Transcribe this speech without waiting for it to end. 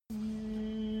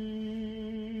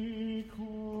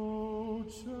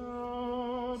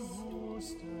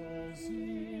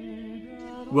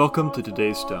Welcome to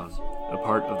today's stone, a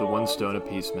part of the One Stone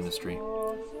Apiece ministry.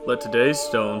 Let today's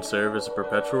stone serve as a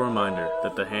perpetual reminder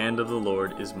that the hand of the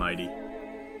Lord is mighty.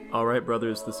 All right,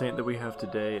 brothers, the saint that we have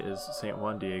today is Saint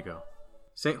Juan Diego.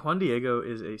 Saint Juan Diego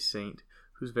is a saint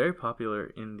who's very popular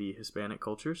in the Hispanic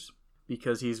cultures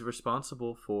because he's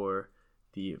responsible for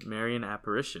the Marian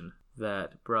apparition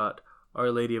that brought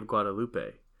Our Lady of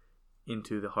Guadalupe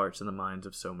into the hearts and the minds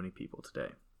of so many people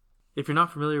today. If you're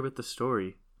not familiar with the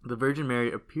story, the Virgin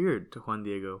Mary appeared to Juan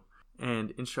Diego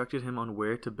and instructed him on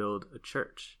where to build a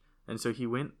church. And so he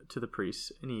went to the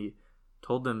priests and he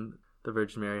told them the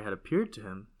Virgin Mary had appeared to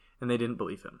him, and they didn't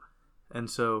believe him. And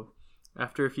so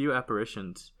after a few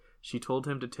apparitions, she told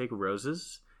him to take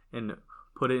roses and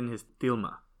put it in his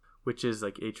tilma, which is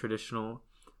like a traditional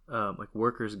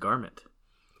worker's garment.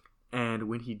 And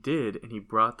when he did, and he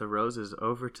brought the roses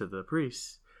over to the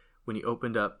priests, when he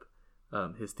opened up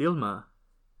his tilma,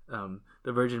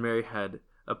 the Virgin Mary had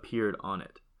appeared on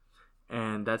it.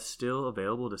 And that's still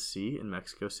available to see in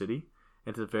Mexico City.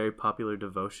 It's a very popular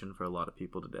devotion for a lot of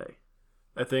people today.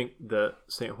 I think that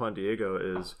St. Juan Diego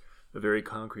is a very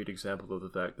concrete example of the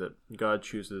fact that God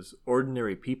chooses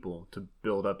ordinary people to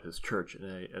build up his church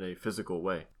in a physical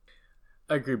way.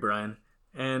 I agree, Brian.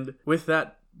 And with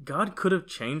that, God could have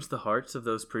changed the hearts of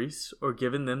those priests or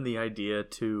given them the idea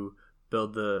to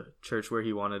build the church where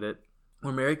he wanted it,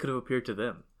 or Mary could have appeared to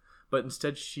them. But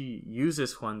instead, she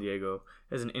uses Juan Diego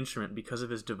as an instrument because of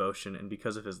his devotion and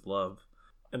because of his love.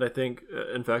 And I think,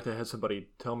 in fact, I had somebody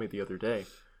tell me the other day,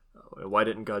 why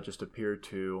didn't God just appear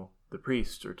to the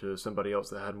priest or to somebody else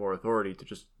that had more authority to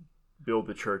just build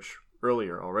the church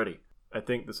earlier already? I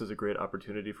think this is a great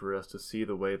opportunity for us to see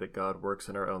the way that God works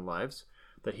in our own lives,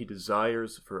 that he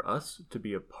desires for us to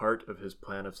be a part of his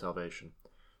plan of salvation.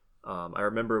 I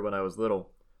remember when I was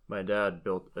little, my dad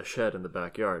built a shed in the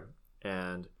backyard,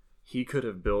 and he could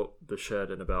have built the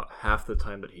shed in about half the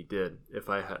time that he did if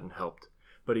I hadn't helped.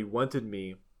 But he wanted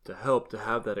me to help to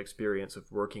have that experience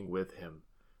of working with him,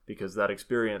 because that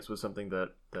experience was something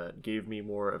that gave me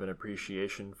more of an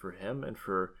appreciation for him and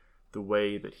for the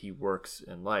way that he works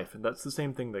in life. And that's the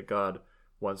same thing that God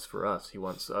wants for us. He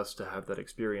wants us to have that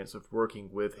experience of working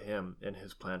with him in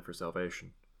his plan for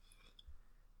salvation.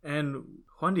 And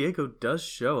Juan Diego does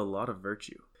show a lot of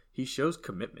virtue. He shows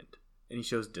commitment and he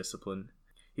shows discipline.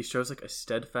 He shows like a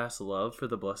steadfast love for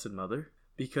the Blessed Mother,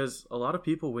 because a lot of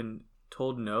people, when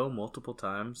told no multiple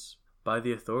times by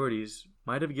the authorities,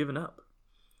 might have given up.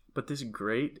 But this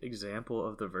great example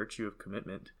of the virtue of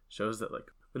commitment shows that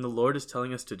when the Lord is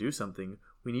telling us to do something,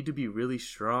 we need to be really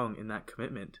strong in that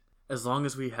commitment, as long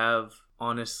as we have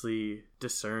honestly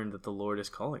discerned that the Lord is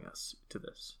calling us to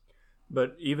this.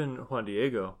 But even Juan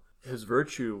Diego, his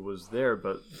virtue was there,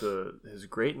 but his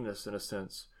greatness, in a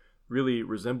sense, really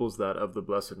resembles that of the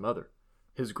Blessed Mother.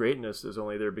 His greatness is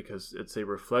only there because it's a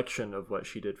reflection of what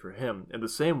she did for him, in the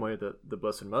same way that the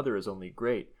Blessed Mother is only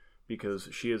great because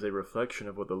she is a reflection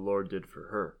of what the Lord did for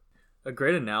her. A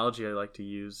great analogy I like to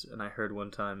use, and I heard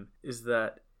one time, is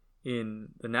that in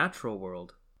the natural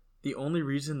world, the only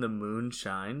reason the moon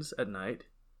shines at night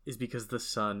is because the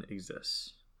sun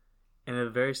exists. In a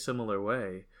very similar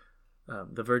way,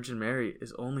 the Virgin Mary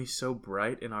is only so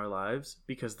bright in our lives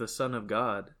because the Son of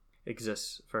God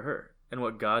exists for her. And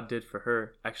what God did for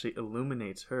her actually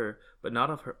illuminates her, but not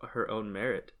of her own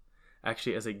merit.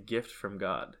 Actually, as a gift from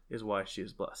God is why she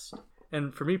is blessed.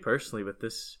 And for me personally, with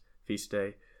this feast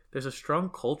day, there's a strong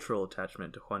cultural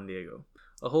attachment to Juan Diego.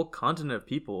 A whole continent of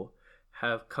people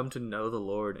have come to know the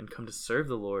Lord and come to serve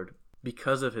the Lord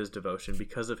because of his devotion,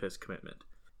 because of his commitment.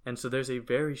 And so there's a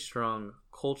very strong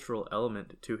cultural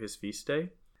element to his feast day.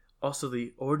 Also,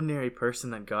 the ordinary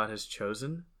person that God has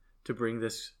chosen to bring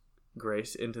this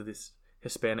grace into this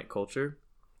Hispanic culture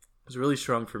is really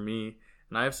strong for me.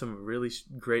 And I have some really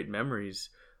great memories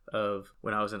of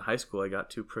when I was in high school. I got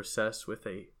to process with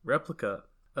a replica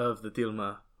of the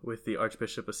tilma with the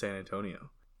Archbishop of San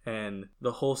Antonio. And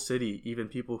the whole city, even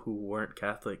people who weren't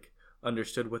Catholic,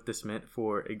 understood what this meant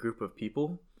for a group of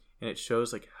people. And it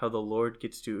shows how the Lord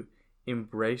gets to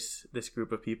embrace this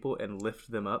group of people and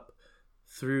lift them up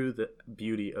through the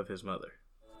beauty of his mother.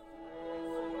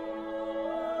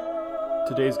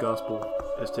 Today's gospel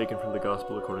is taken from the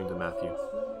Gospel according to Matthew.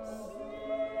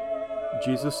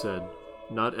 Jesus said,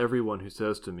 "Not everyone who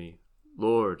says to me,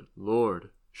 'Lord,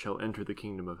 Lord,' shall enter the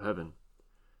kingdom of heaven,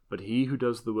 but he who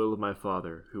does the will of my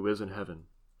Father who is in heaven.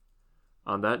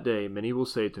 On that day many will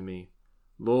say to me,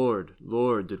 'Lord,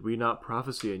 Lord, did we not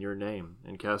prophesy in your name,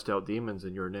 and cast out demons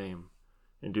in your name,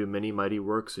 and do many mighty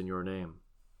works in your name?'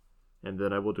 And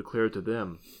then I will declare to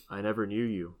them, 'I never knew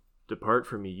you. Depart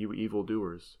from me, you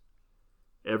evildoers.'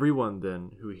 Everyone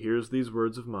then who hears these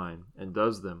words of mine and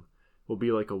does them will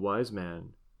be like a wise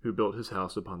man who built his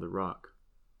house upon the rock.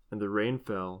 And the rain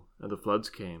fell, and the floods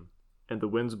came, and the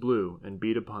winds blew and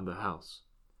beat upon the house.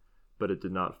 But it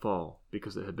did not fall,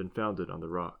 because it had been founded on the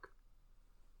rock.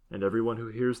 And everyone who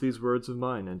hears these words of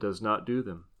mine and does not do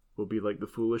them will be like the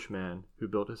foolish man who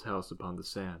built his house upon the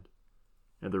sand.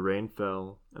 And the rain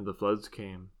fell, and the floods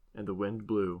came, and the wind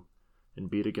blew, and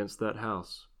beat against that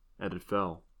house, and it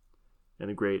fell.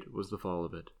 And great was the fall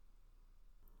of it.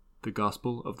 The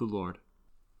Gospel of the Lord.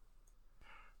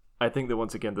 I think that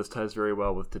once again this ties very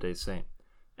well with today's saint.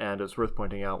 And it's worth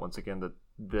pointing out once again that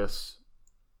this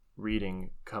reading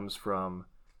comes from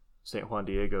St. Juan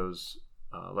Diego's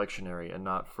lectionary and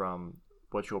not from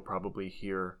what you'll probably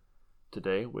hear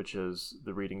today, which is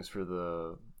the readings for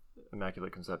the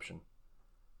Immaculate Conception.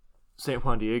 St.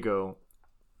 Juan Diego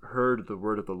heard the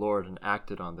word of the Lord and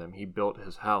acted on them. He built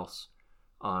his house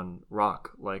on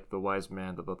rock, like the wise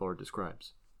man that the Lord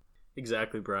describes.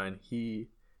 Exactly, Brian. He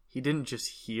didn't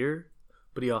just hear,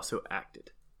 but he also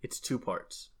acted. It's two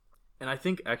parts. And I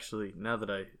think actually, now that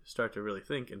I start to really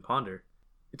think and ponder,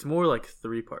 it's more like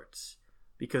three parts.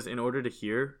 Because in order to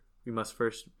hear, we must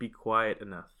first be quiet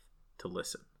enough to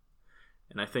listen.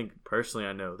 And I think personally,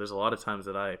 I know there's a lot of times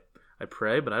that I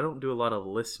pray, but I don't do a lot of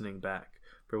listening back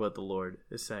for what the Lord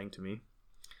is saying to me.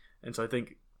 And so I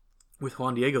think with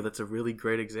Juan Diego, that's a really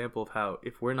great example of how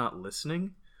if we're not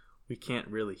listening, we can't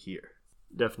really hear.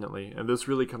 Definitely. And this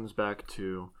really comes back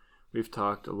to, we've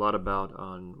talked a lot about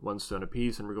on One Stone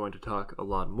Apiece, and we're going to talk a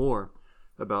lot more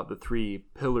about the three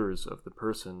pillars of the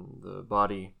person, the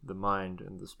body, the mind,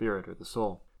 and the spirit or the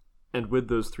soul. And with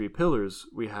those three pillars,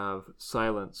 we have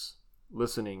silence,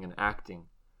 listening, and acting.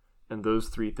 And those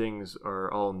three things are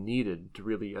all needed to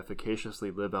really efficaciously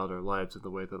live out our lives in the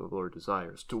way that the Lord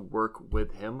desires, to work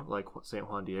with Him like what St.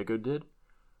 Juan Diego did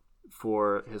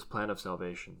for His plan of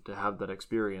salvation, to have that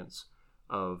experience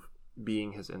of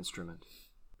being His instrument.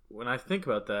 When I think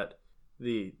about that,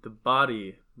 the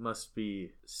body must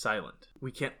be silent.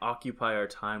 We can't occupy our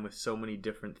time with so many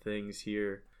different things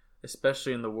here,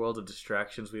 especially in the world of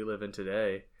distractions we live in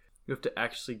today. You have to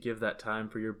actually give that time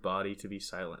for your body to be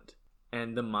silent.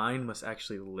 And the mind must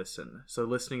actually listen. So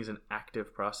listening is an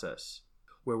active process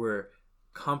where we're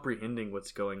comprehending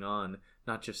what's going on,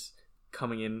 not just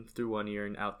coming in through one ear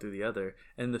and out through the other.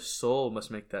 And the soul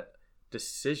must make that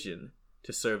decision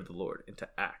to serve the Lord and to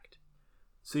act.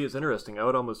 See, it's interesting. I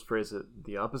would almost phrase it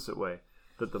the opposite way,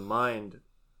 that the mind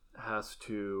has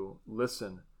to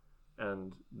listen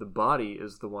and the body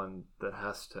is the one that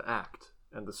has to act,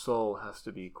 and the soul has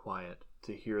to be quiet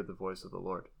to hear the voice of the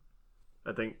Lord.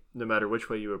 I think no matter which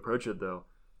way you approach it, though,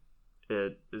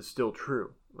 it is still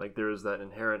true. Like, there is that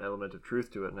inherent element of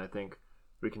truth to it, and I think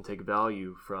we can take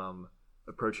value from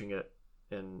approaching it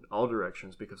in all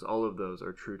directions, because all of those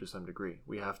are true to some degree.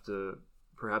 We have to,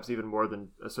 perhaps even more than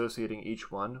associating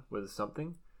each one with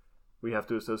something, we have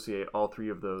to associate all three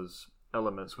of those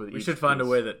elements with each. We should find a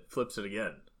way that flips it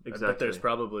again. Exactly. I bet there's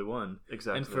probably one.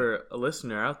 Exactly. And for a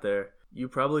listener out there, you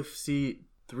probably see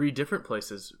three different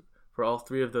places for all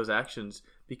three of those actions,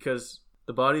 because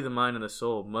the body, the mind, and the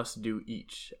soul must do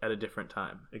each at a different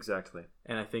time. Exactly.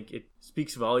 And I think it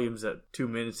speaks volumes that two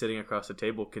men sitting across a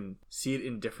table can see it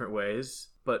in different ways,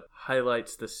 but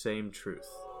highlights the same truth.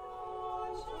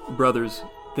 Brothers,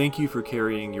 thank you for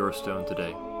carrying your stone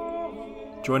today.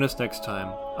 Join us next time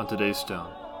on Today's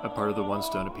Stone, a part of the One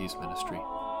Stone Apiece ministry.